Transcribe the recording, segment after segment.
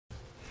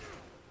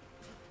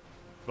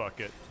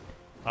bucket.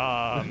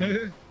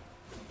 But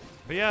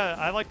yeah,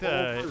 I like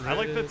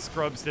that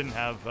Scrubs didn't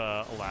have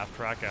a laugh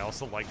track. I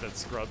also like that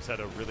Scrubs had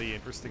a really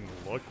interesting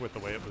look with the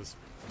way it was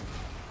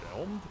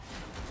filmed.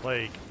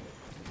 Like,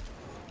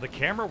 the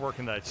camera work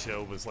in that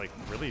show was like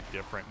really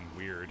different and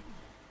weird.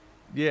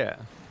 Yeah.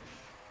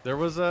 There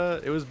was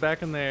it was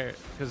back in there,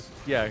 because,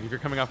 yeah, if you're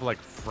coming off of, like,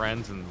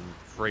 Friends and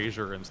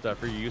Frasier and stuff,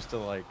 you're used to,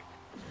 like,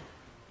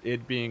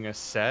 it being a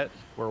set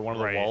where one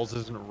of the walls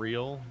isn't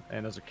real,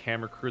 and there's a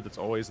camera crew that's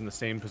always in the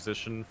same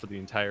position for the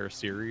entire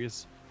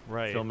series,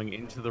 filming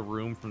into the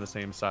room from the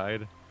same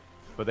side.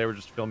 But they were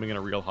just filming in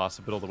a real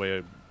hospital the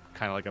way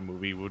kind of like a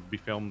movie would be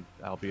filmed,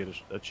 albeit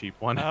a cheap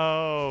one.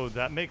 Oh,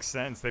 that makes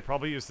sense. They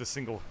probably used a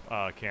single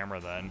camera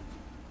then.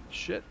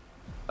 Shit.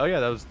 Oh yeah,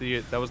 that was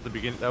the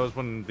beginning. That was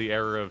when the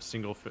era of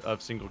single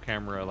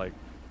camera, like,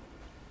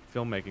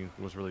 filmmaking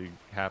was really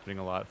happening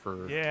a lot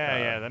for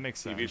yeah, that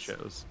makes TV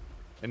shows.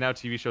 And now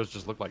TV shows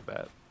just look like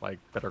that, like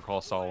Better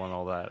Call Saul and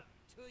all that.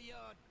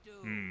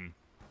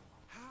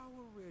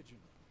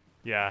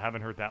 Yeah, I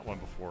haven't heard that one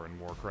before in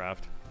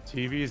Warcraft.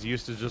 TV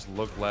used to just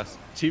look less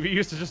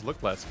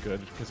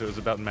good because it was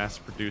about mass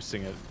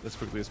producing it as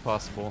quickly as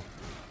possible.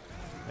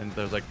 And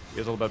there's like, it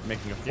was all about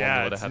making a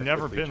formula it's that had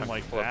never been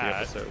like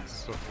that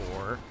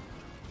before.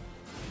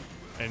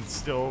 And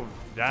still,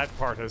 that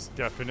part has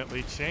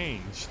definitely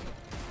changed.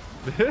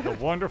 The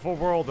wonderful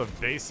world of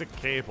basic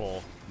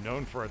cable,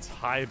 known for its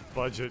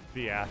high-budget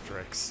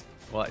theatrics.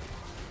 Well,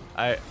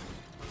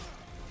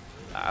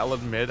 I'll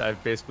admit,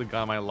 I've basically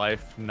gone my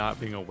life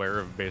not being aware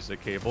of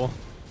basic cable.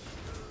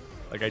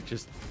 Like, I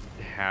just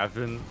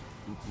haven't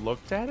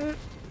looked at it.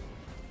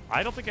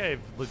 I don't think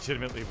I've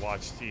legitimately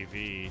watched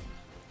TV.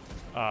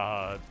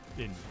 I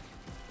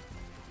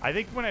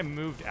think when I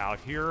moved out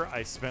here,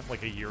 I spent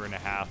like a year and a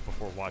half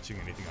before watching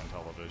anything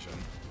on television.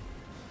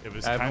 It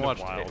was kind of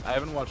wild. I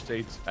haven't watched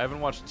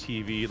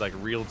TV, like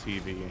real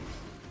TV,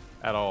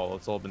 at all.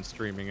 It's all been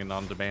streaming and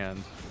on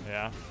demand.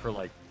 Yeah. For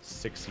like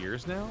 6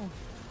 years now.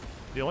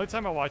 The only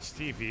time I watch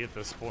TV at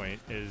this point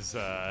is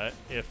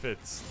if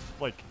it's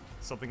like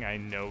something I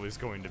know is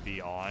going to be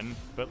on,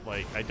 but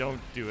like I don't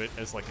do it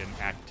as like an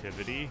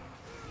activity.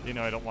 You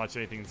know, I don't watch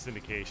anything in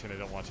syndication. I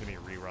don't watch any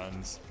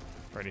reruns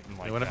or anything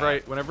like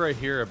that. Whenever I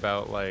hear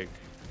about, like,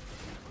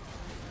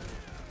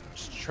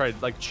 just try to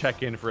like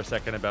check in for a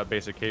second about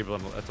basic cable,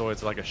 and it's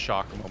always like a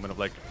shock moment of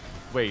like,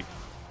 wait,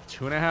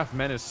 2.5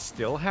 Men is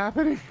still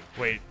happening?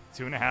 Wait,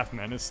 2.5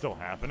 Men is still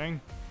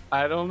happening?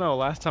 I don't know.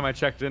 Last time I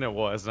checked in, it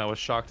was, and I was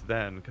shocked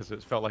then because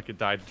it felt like it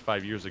died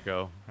 5 years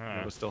ago.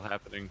 And it was still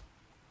happening,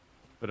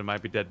 but it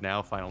might be dead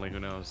now. Finally, who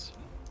knows?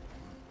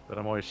 But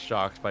I'm always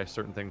shocked by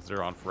certain things that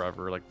are on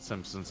forever, like The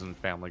Simpsons and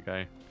Family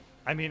Guy.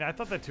 I mean, I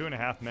thought that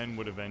 2.5 Men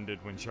would have ended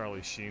when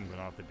Charlie Sheen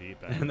went off the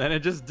deep end. And then it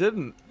just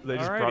didn't. They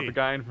just brought the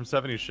guy in from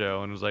 70's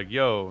Show and was like,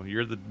 "Yo,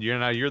 you're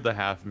the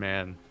half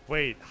man."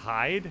 Wait,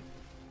 Hyde?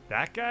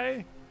 That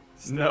guy?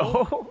 Still?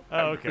 No.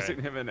 Oh, okay.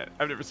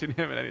 I've never seen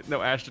him in any.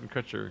 No, Ashton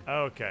Kutcher.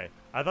 Oh, okay.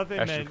 I thought they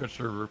Ashton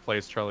Kutcher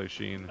replaced Charlie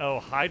Sheen.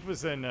 Oh, Hyde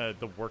was in the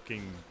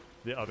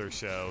other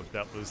show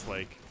that was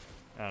like,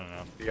 I don't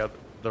know.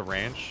 The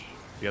Ranch.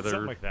 The other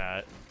something like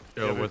that.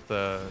 Show with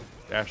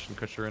Ashton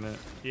Kutcher in it.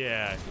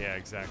 Yeah,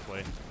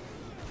 exactly.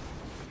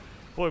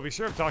 Boy, we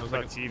sure have talked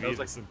about TV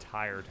this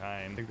entire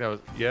time. I think that was,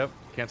 yep,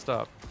 can't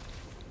stop.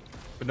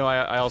 But no,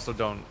 I also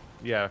don't,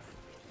 I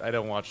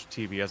don't watch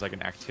TV as like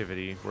an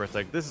activity where it's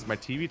like, this is my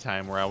TV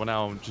time, where I will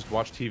now just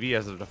watch TV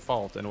as a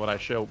default, and what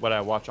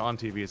I watch on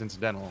TV is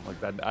incidental. Like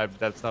that,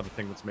 that's not a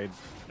thing that's made.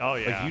 Oh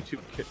yeah. Like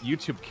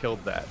YouTube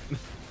killed that.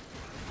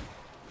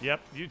 Yep,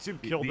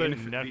 YouTube killed it,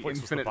 and Netflix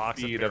was the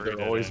box feed of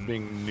there always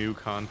being new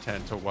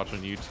content to watch on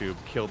YouTube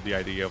killed the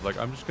idea of like,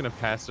 I'm just gonna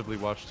passively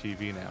watch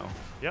TV now.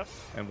 Yep.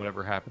 And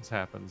whatever happens,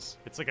 happens.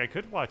 It's like I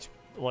could watch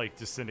like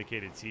just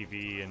syndicated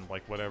TV and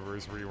like whatever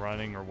is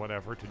rerunning or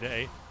whatever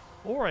today,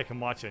 or I can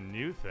watch a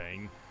new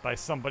thing by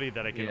somebody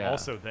that I can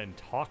also then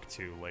talk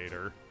to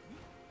later.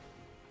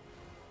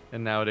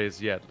 And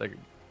nowadays, like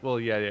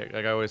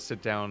I always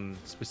sit down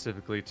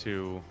specifically just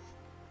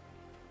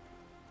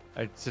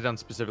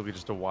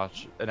to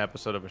watch an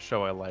episode of a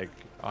show I like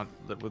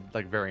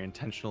very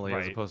intentionally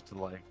as opposed to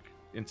like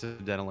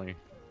incidentally.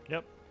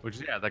 Yep. Which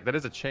like that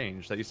is a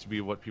change. That used to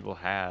be what people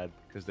had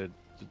because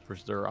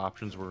their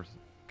options were.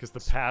 Because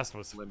the past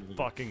was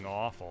fucking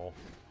awful.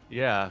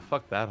 Yeah,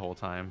 fuck that whole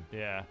time.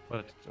 Yeah.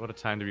 What a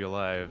time to be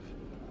alive.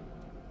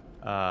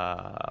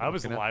 I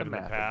was alive in the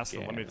past,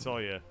 and let me tell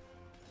you.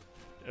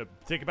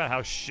 Think about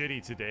how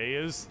shitty today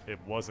is. It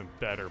wasn't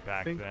better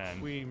back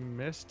then. We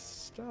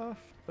missed stuff,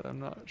 but I'm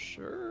not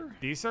sure.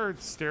 These are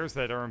stairs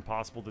that are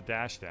impossible to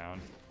dash down.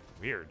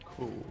 Weird.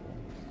 Cool.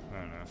 I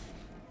don't know.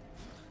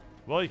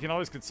 Well, you can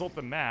always consult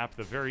the map,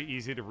 the very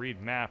easy to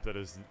read map that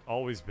has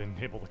always been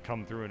able to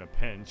come through in a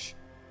pinch.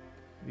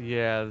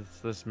 Yeah,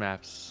 this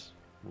map's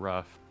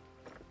rough.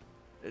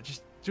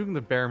 Just doing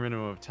the bare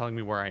minimum of telling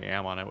me where I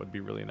am on it would be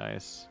really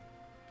nice.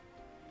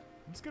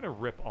 I'm just gonna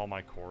rip all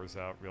my cores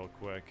out real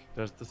quick.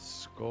 Does the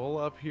skull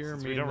up here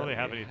Since mean we don't really that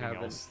have we anything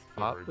haven't else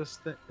fought forward? this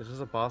thing? Is this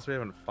a boss we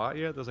haven't fought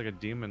yet? There's like a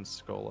demon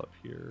skull up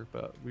here,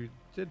 but we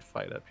did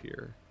fight up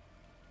here.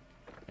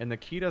 And the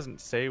key doesn't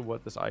say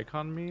what this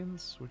icon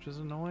means, which is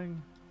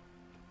annoying.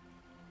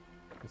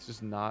 It's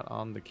just not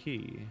on the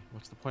key.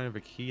 What's the point of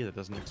a key that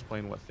doesn't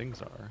explain what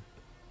things are?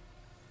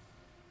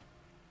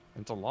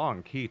 And it's a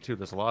long key too.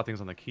 There's a lot of things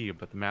on the key,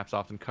 but the map's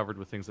often covered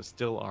with things that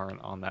still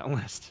aren't on that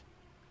list.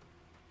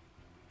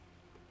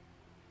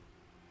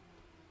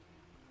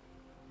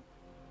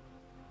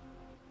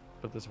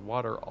 But this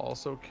water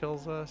also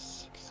kills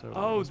us. So there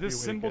Oh, must be a way this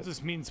to symbol get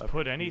just means up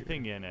put here.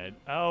 anything in it.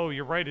 Oh,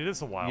 you're right. It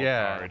is a wild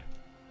Yeah. card.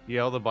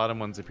 Yeah, all the bottom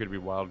ones appear to be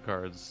wild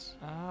cards.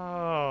 Oh.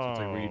 So it's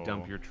like where you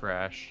dump your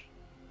trash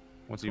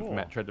once Cool.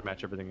 you've tried to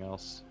match everything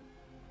else.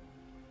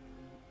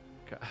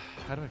 God,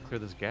 how do I clear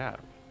this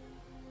gap?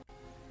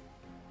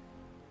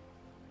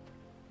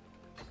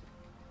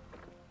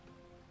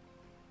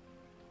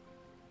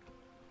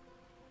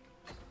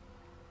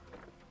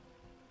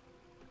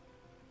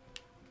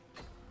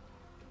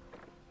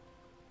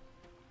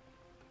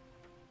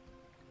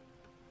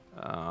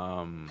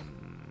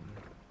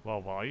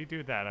 Well, while you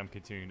do that, I'm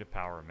continuing to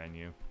power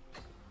menu.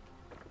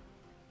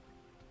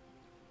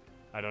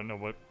 I don't know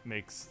what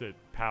makes the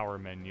power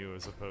menu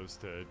as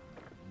opposed to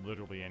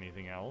literally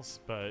anything else,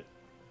 but...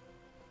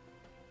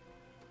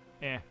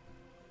 Eh.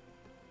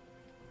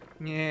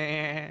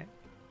 Yeah.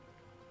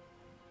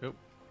 Oop.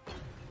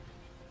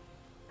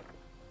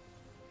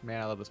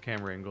 Man, I love this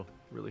camera angle.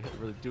 Really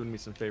doing me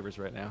some favors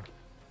right now.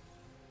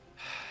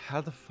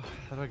 How do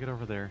I get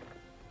over there?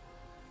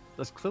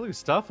 There's clearly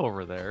stuff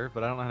over there,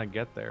 but I don't know how to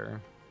get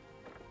there.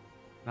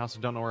 I also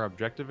don't know where our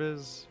objective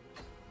is.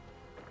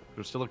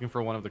 We're still looking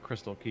for one of the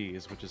crystal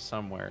keys, which is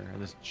somewhere in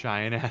this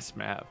giant-ass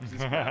map. These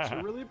maps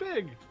are really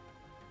big.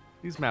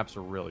 These maps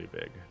are really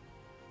big.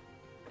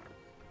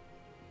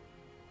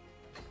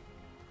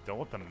 Don't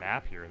let the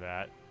map hear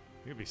that.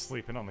 You'll be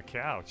sleeping on the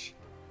couch.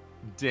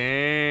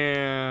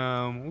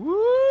 Damn.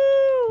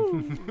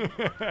 Woo!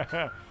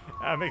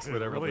 That makes it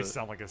Whatever really the-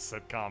 sound like a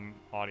sitcom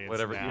audience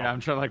Whatever. now. Yeah, I'm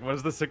trying to like, what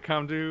does the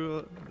sitcom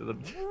do?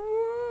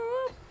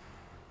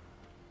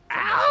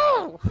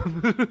 Ow!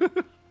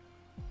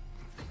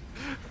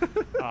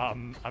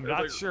 I'm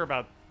not like- sure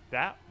about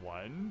that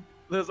one.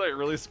 There's like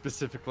really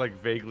specific, like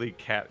vaguely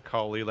cat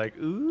call-y, like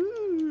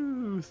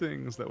ooh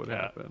things that would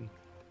Yeah. happen.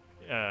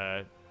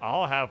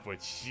 I'll have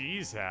what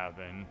she's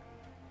having.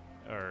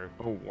 Or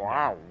Oh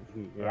wow,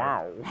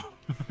 wow.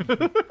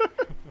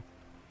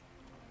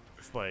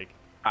 it's like,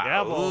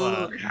 yeah,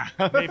 well,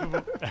 maybe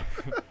we'll...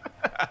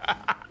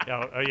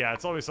 Oh yeah,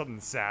 it's always something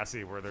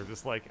sassy where they're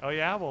just like, oh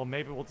yeah, well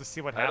maybe we'll just see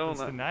what I don't happens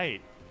know.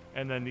 tonight.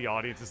 And then the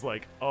audience is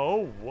like,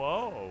 oh,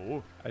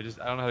 whoa. I don't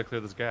know how to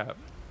clear this gap.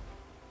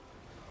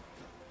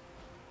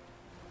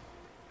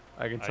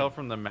 I can tell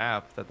from the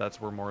map that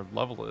that's where more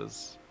level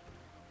is.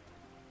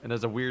 And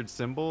there's a weird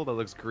symbol that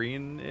looks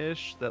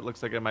greenish that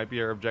looks like it might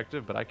be our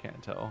objective, but I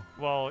can't tell.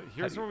 Well,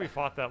 here's where we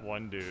fought that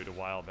one dude a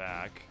while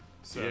back.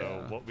 So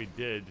Yeah. what we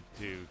did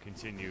to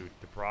continue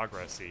the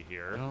progressy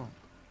here.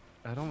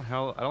 I don't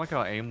like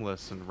how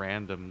aimless and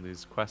random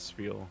these quests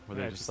feel. Where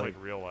Yeah, they're it's just just like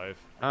real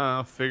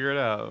life. figure it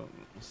out.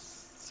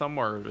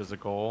 Somewhere is a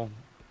goal.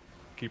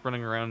 Keep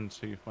running around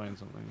until you find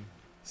something.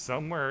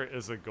 Somewhere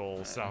is a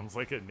goal sounds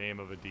like a name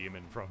of a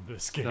demon from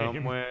this game.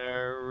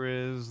 Somewhere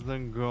is the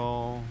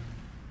goal.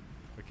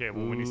 Okay,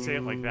 well when you say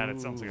it like that, it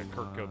sounds like a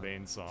Kurt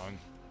Cobain song.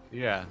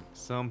 Yeah,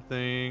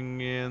 something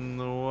in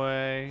the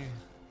way.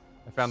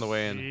 I found the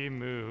way in. She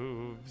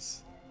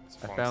moves. It's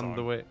a I fun found the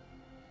song. way.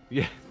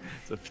 Yeah,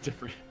 it's a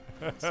different.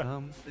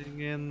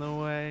 Something in the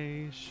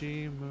way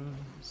she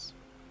moves.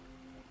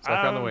 So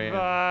I found the way in.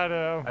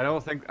 Avado.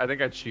 I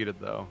think I cheated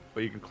though,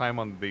 but you can climb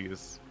on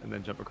these and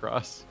then jump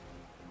across.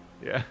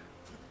 Yeah.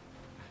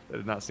 That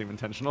did not seem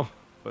intentional,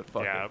 but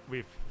fuck Yeah, it.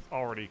 we've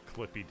already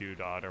clippy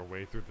doodad our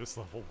way through this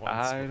level once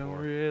I before. don't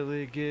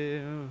really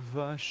give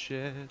a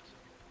shit.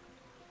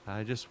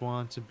 I just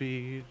want to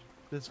beat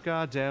this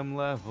goddamn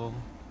level.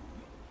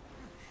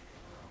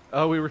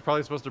 Oh, we were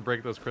probably supposed to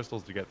break those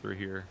crystals to get through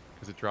here,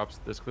 because it drops.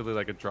 There's clearly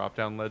like a drop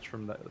down ledge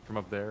from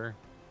up there.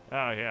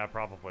 Oh yeah,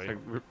 probably.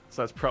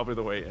 So that's probably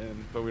the way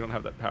in, but we don't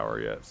have that power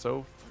yet.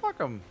 So fuck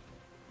them.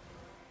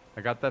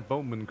 I got that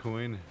boatman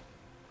coin.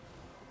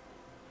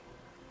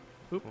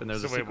 Oop, and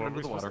there's So a wait, secret what are under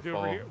we the supposed to do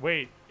over waterfall. here?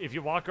 Wait, if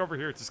you walk over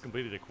here, it's just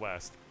completed a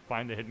quest.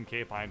 Find the hidden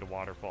cave behind a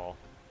waterfall.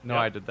 No,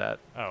 Yep. I did that.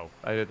 Oh.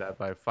 I did that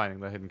by finding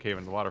the hidden cave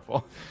in the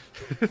waterfall.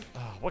 Oh,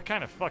 what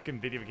kind of fucking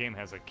video game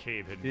has a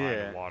cave hidden behind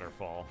Yeah. a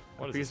waterfall?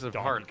 What A is piece this, of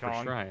Donkey heart Kong?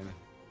 for shrine.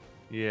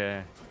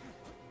 Yeah.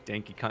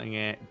 Danky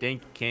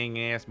King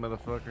ass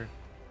motherfucker.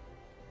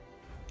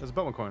 There's a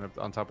boatman coin up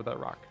on top of that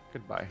rock.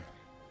 Goodbye.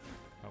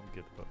 I'll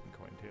get the Boatman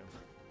coin too.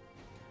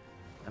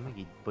 I'm gonna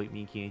get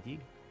boatman candy.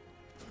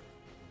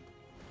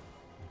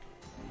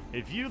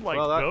 If you like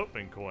Well, that-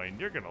 Boatman coin,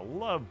 you're gonna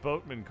love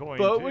Boatman coin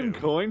Boatman too.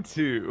 coin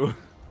too.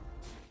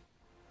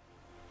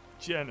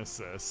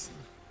 Genesis.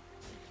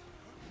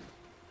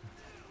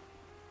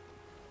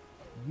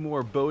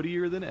 More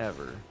boatier than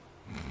ever.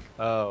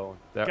 Oh,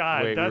 that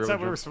God, wait, that's how we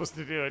jump- were supposed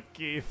to do it,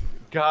 Keith.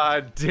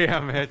 God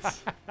damn it!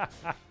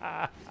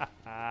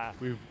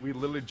 we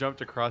literally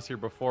jumped across here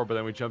before, but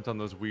then we jumped on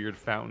those weird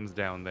fountains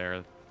down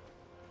there.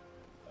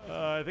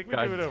 I think we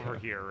God do it over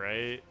damn. here,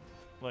 right?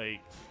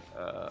 Like,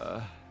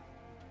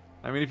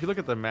 I mean, if you look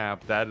at the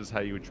map, that is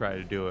how you would try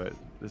to do it.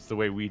 It's the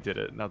way we did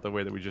it, not the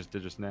way that we just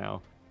did just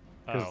now.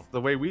 Because oh.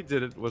 the way we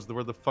did it was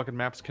where the fucking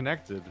map's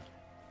connected.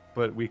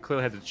 But we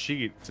clearly had to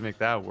cheat to make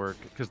that work.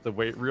 Because the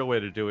real way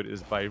to do it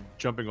is by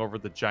jumping over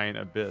the giant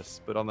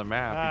abyss. But on the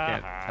map, you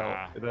can't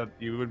tell that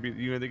you would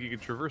think you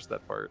could traverse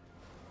that part.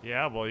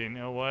 Yeah, well, you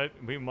know what?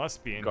 We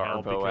must be in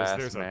hell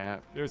because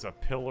there's a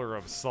pillar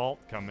of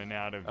salt coming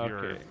out of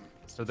your...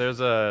 So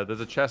there's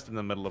a chest in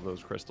the middle of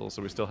those crystals,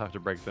 so we still have to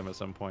break them at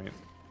some point.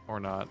 Or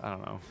not, I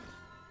don't know.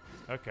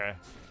 Okay.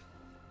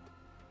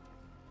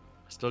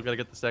 Still gotta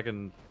get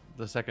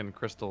the second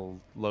crystal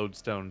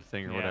lodestone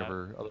thing or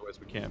whatever, otherwise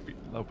we can't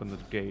open the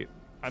gate.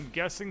 I'm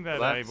guessing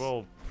that I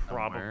will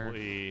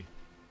probably...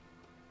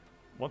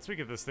 Once we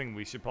get this thing,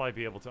 we should probably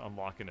be able to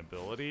unlock an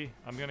ability.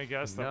 I'm gonna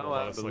guess that will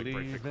let us like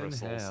break the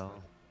crystals. Hell.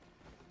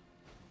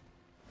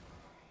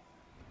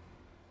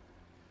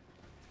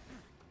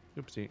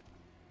 Oopsie.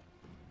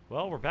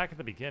 Well, we're back at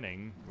the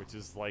beginning, which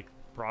is like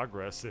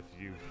progress if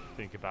you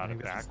think about it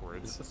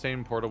backwards. It's the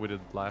same portal we did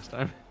last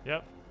time.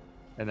 Yep.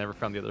 I never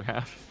found the other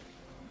half.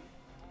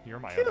 You're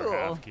my other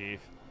half,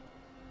 Keith.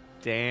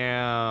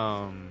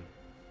 Damn.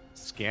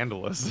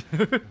 Scandalous.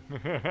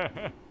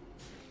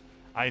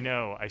 I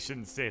know. I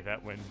shouldn't say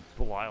that when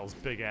Belial's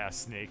big-ass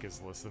snake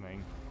is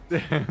listening.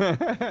 It's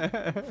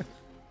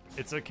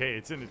okay.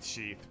 It's in its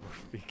sheath.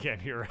 He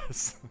can't hear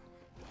us.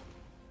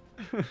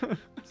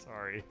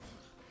 Sorry.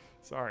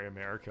 Sorry,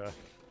 America.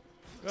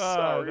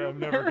 Sorry, I'm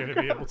never going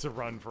to be able to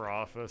run for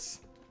office.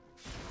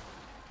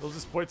 They'll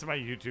just point to my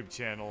YouTube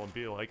channel and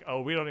be like,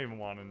 oh, we don't even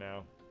want to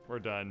know. We're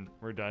done.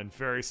 We're done.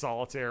 Fairy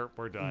Solitaire,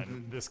 we're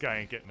done. This guy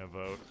ain't getting a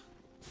vote.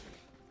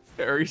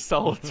 Fairy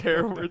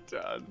Solitaire, we're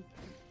done.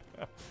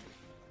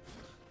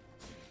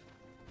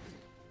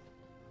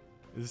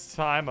 This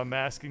time, I'm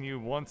asking you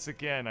once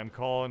again, I'm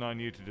calling on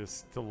you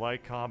to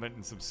like, comment,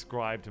 and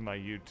subscribe to my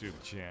YouTube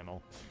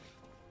channel.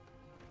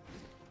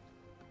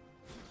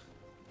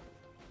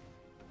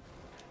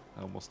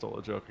 I almost stole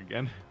a joke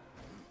again.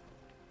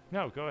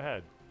 No, go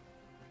ahead.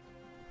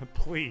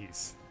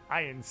 Please.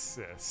 I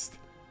insist.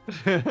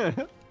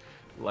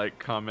 Like,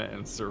 comment,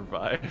 and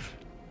survive.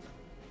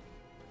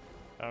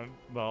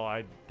 Well,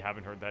 I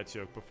haven't heard that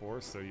joke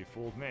before, so you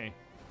fooled me.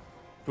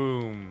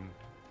 Boom.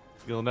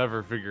 You'll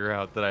never figure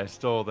out that I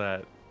stole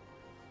that.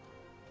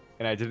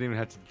 And I didn't even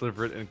have to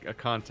deliver it in a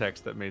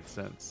context that made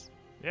sense.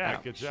 Yeah,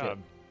 Ow, good shit. job.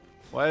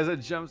 Why does it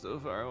jump so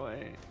far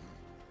away?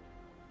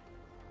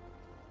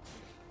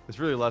 It's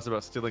really less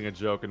about stealing a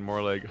joke and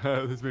more like,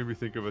 this made me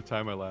think of a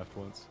time I laughed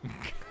once.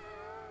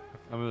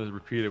 I'm going to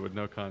repeat it with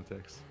no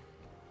context.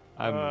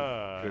 I'm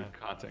a good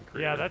content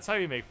creator. Yeah, that's how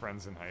you make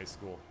friends in high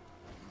school.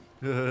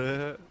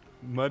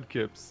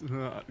 Mudkips.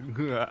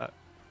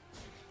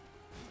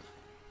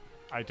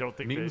 I don't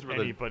think Memes that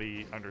were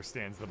anybody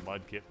understands the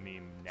Mudkip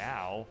meme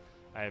now.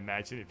 I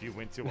imagine if you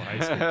went to a high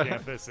school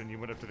campus and you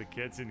went up to the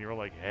kids and you were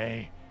like,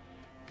 hey,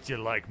 do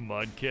you like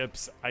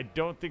Mudkips? I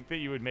don't think that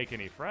you would make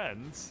any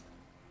friends.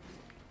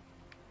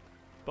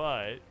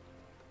 But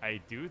I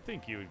do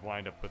think you would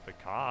wind up with the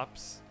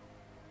cops.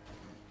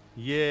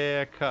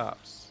 Yeah,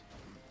 cops.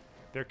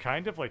 They're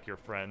kind of like your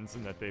friends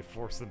in that they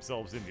force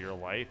themselves into your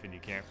life and you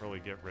can't really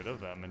get rid of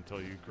them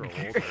until you grow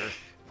older.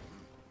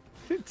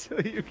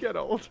 Until you get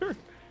older?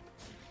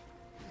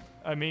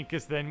 I mean,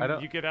 because then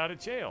you get out of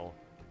jail.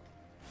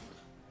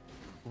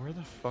 Where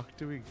the fuck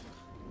do we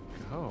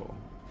go?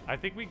 I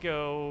think we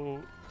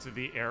go to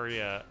the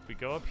area, we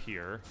go up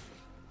here,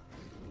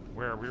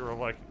 where we were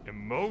like,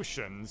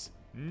 emotions,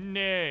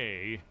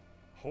 nay.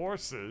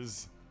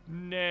 Horses,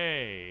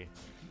 nay.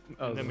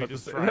 And then we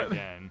just try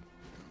again.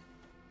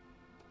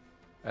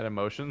 At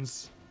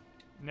emotions?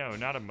 No,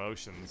 not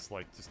emotions,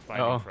 like just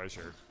finding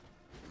treasure.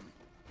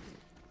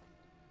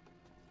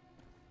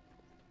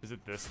 Is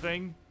it this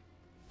thing?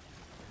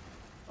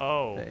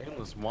 Oh. The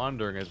aimless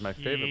wandering is my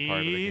favorite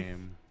part of the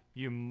game.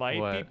 You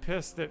might be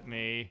pissed at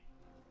me.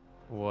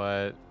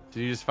 What?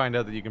 Did you just find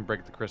out that you can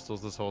break the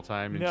crystals this whole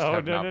time?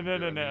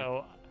 And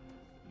No.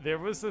 There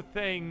was a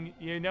thing.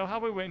 You know how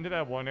we went into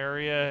that one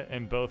area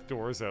and both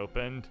doors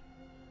opened?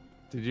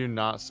 Did you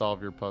not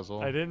solve your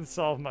puzzle? I didn't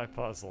solve my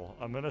puzzle.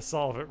 I'm going to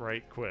solve it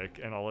right quick,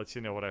 and I'll let you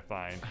know what I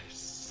find. I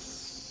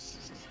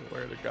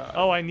swear to God.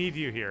 Oh, I need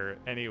you here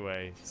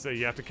anyway, so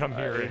you have to come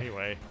here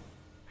anyway.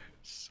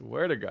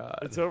 Swear to God.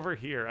 It's over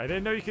here. I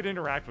didn't know you could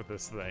interact with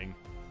this thing.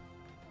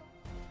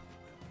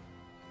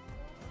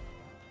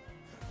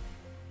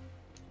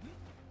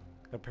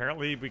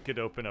 Apparently, we could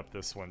open up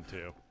this one,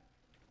 too.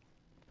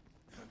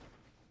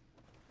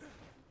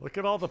 Look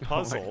at all the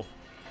puzzle.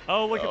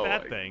 Oh, look at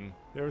that thing.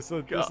 There was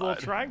this little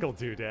triangle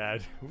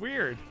doodad.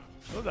 Weird.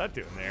 What's that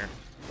doing there?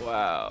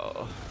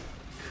 Wow.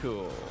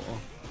 Cool.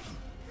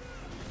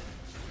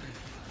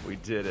 We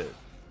did it.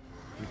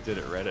 We did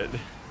it, Reddit.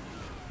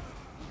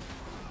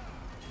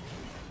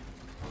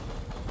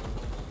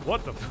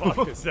 What the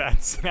fuck is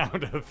that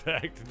sound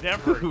effect?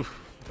 Never.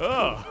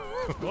 Oh.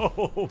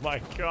 Oh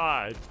my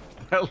god.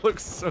 That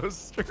looks so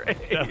strange.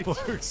 That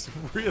looks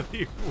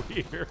really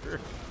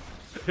weird.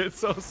 It's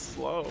so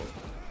slow.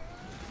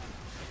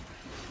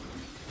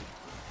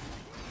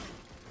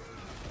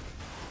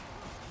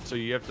 So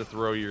you have to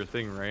throw your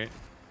thing, right?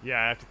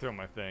 Yeah, I have to throw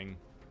my thing.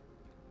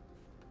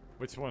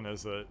 Which one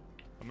is it?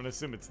 I'm gonna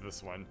assume it's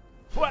this one.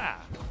 Wah!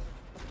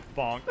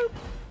 Bonk.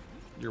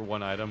 Your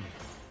one item.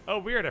 Oh,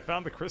 weird. I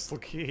found the crystal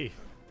key.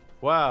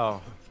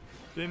 Wow.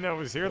 Didn't know it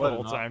was here What the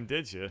whole an time,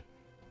 did you?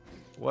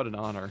 What an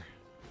honor.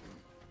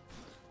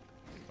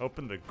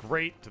 Open the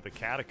grate to the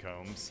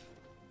catacombs.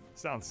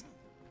 Sounds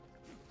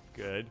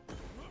good.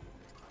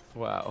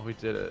 Wow, we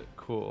did it.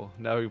 Cool.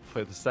 Now we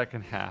play the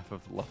second half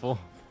of the level.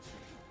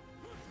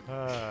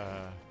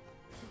 Because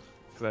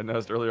I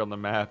noticed earlier on the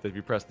map that if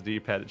you press the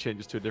D-pad, it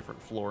changes to a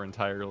different floor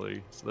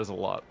entirely. So there's a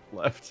lot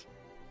left.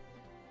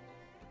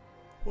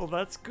 Well,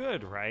 that's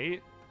good,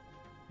 right?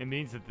 It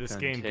means that this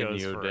game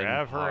goes Continued in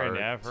forever and part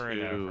ever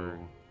and ever.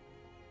 2.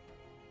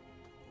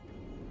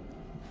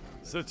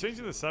 So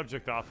changing the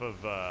subject off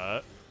of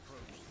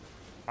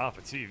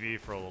TV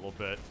for a little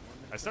bit,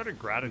 I started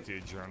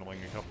gratitude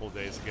journaling a couple of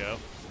days ago.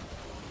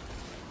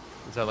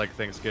 Is that like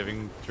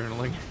Thanksgiving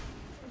journaling?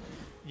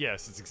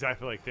 Yes, it's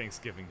exactly like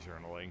Thanksgiving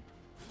journaling.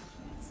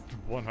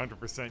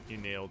 100% you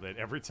nailed it.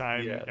 Every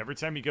time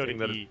you go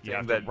to eat, you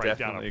have to write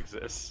down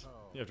exists.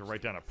 You have to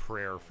write down a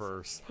prayer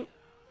first.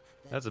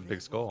 That's a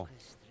big skull.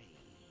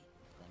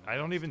 I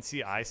don't even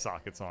see eye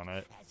sockets on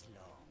it.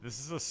 This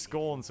is a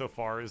skull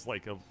insofar as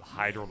like a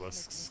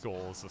hydralisk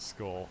skull is a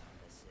skull,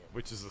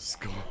 which is a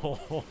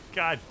skull.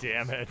 God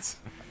damn it!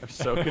 I'm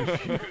so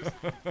confused.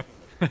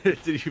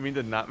 Did you mean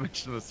to not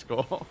mention the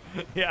skull?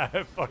 Yeah,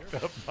 I fucked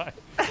up my.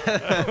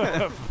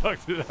 I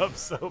fucked it up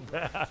so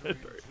bad.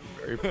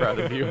 Very proud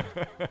of you.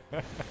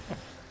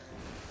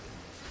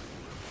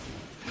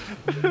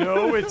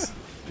 No,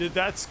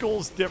 that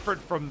skull's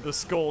different from the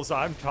skulls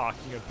I'm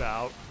talking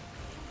about.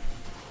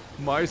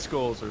 My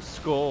skulls are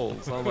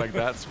skulls, unlike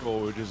that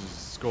skull, which is a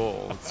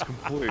skull. It's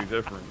completely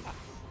different.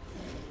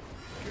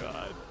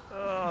 God.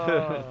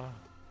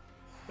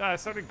 No, I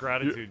started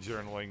gratitude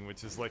journaling,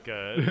 which is like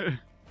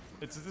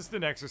it's just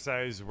an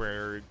exercise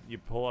where you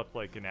pull up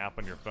like an app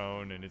on your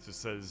phone and it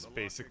just says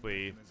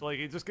basically, like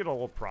you just get a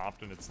little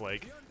prompt and it's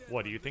like,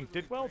 what do you think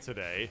did well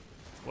today?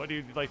 What do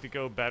you like to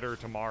go better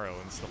tomorrow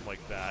and stuff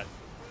like that.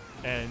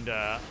 And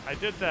I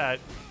did that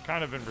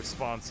kind of in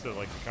response to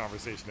like the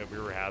conversation that we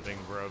were having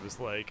where I was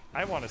like,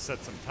 I want to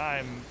set some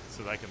time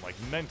so that I can like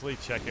mentally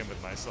check in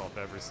with myself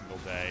every single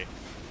day.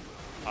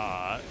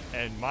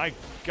 And my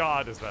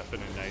God, has that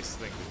been a nice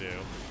thing to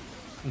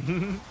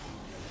do.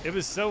 It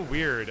was so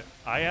weird.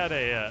 I had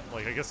a,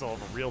 like, I guess I'll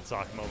have a real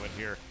talk moment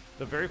here.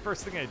 The very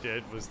first thing I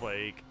did was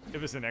like, it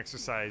was an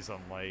exercise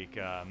on like,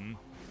 I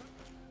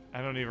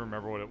don't even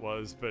remember what it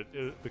was, but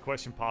the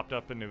question popped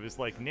up and it was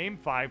like, name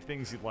 5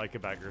 things you like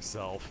about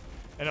yourself.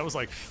 And I was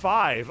like,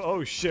 5?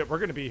 Oh shit, we're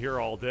gonna be here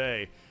all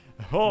day.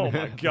 Oh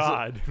my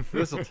God.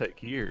 This'll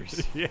take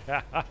years.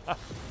 Yeah.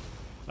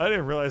 I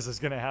didn't realize I was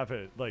gonna have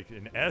like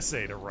an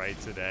essay to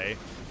write today.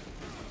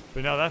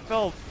 But no, that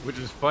felt... Which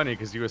is funny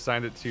because you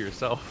assigned it to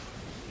yourself.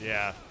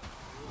 Yeah.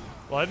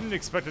 Well, I didn't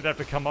expect it to have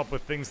to come up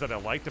with things that I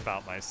liked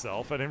about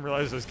myself. I didn't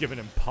realize I was given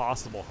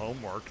impossible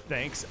homework.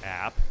 Thanks,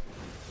 app.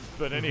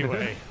 But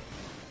anyway,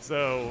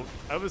 so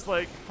I was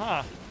like,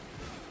 huh,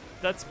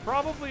 that's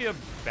probably a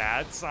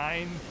bad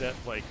sign that,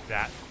 like,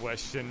 that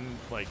question,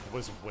 like,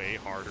 was way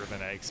harder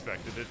than I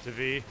expected it to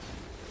be.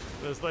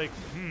 I was like,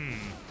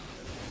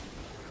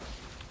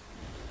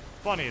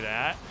 funny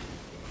that.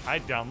 I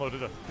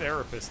downloaded a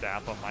therapist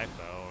app on my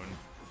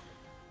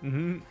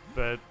phone.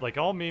 But, like,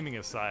 all memeing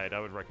aside, I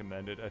would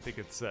recommend it. I think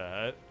it's,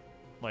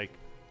 like,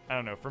 I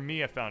don't know. For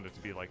me, I found it to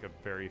be, like, a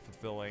very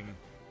fulfilling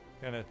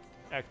kind of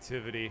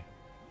activity.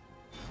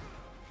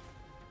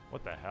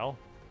 What the hell?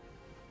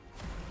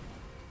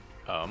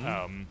 Ew.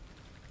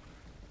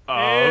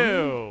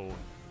 Oh,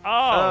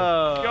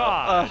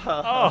 God.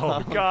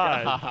 Oh,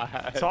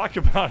 God. Talk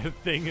about a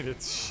thing in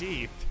its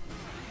sheath.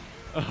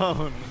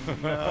 Oh,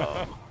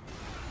 no.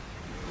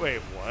 Wait,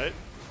 what?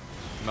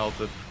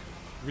 Melted.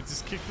 We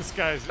just kicked this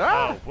guy's...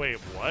 Ah! Oh, wait,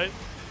 what?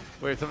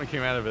 Wait, something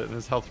came out of it and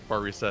his health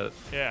bar reset.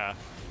 Yeah.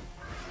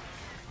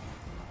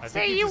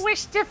 So you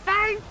wish to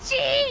find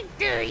G,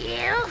 do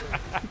you?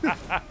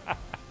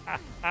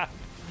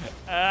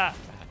 God.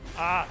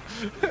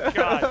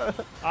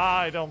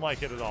 I don't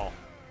like it at all.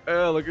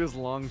 Oh, look at his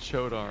long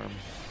chode arm.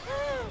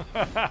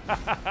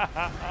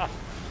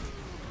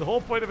 The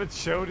whole point of a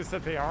chode is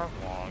that they aren't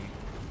long.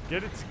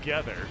 Get it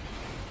together.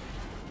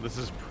 This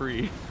is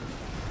pre.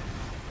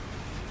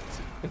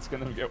 It's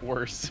gonna get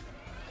worse.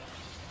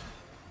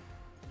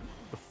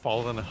 The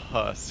fallen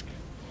husk.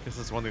 I guess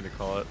that's one thing to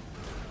call it.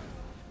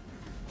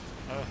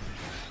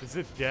 Is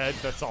it dead?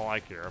 That's all I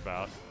care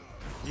about.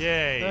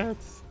 Yay.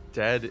 That's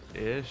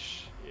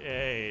dead-ish.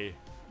 Yay.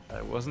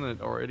 Wasn't it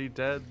already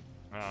dead?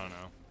 I don't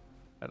know.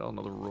 I don't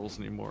know the rules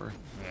anymore.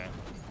 Yeah.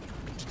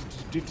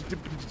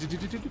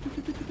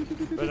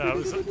 But it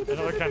was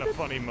another kind of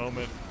funny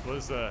moment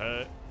was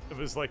it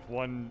was like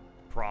one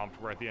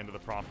prompt where at the end of the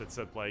prompt it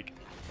said like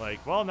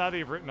well, now that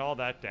you've written all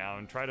that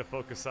down, try to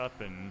focus up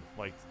and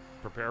like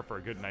prepare for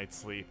a good night's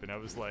sleep. And I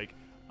was like,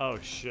 oh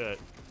shit.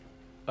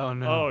 Oh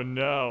no. Oh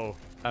no.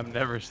 I'm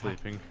never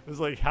sleeping. It was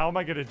like, how am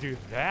I gonna do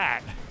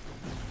that?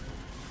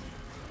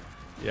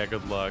 Yeah,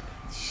 good luck.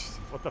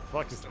 What the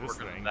fuck is this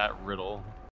Working on thing? that riddle.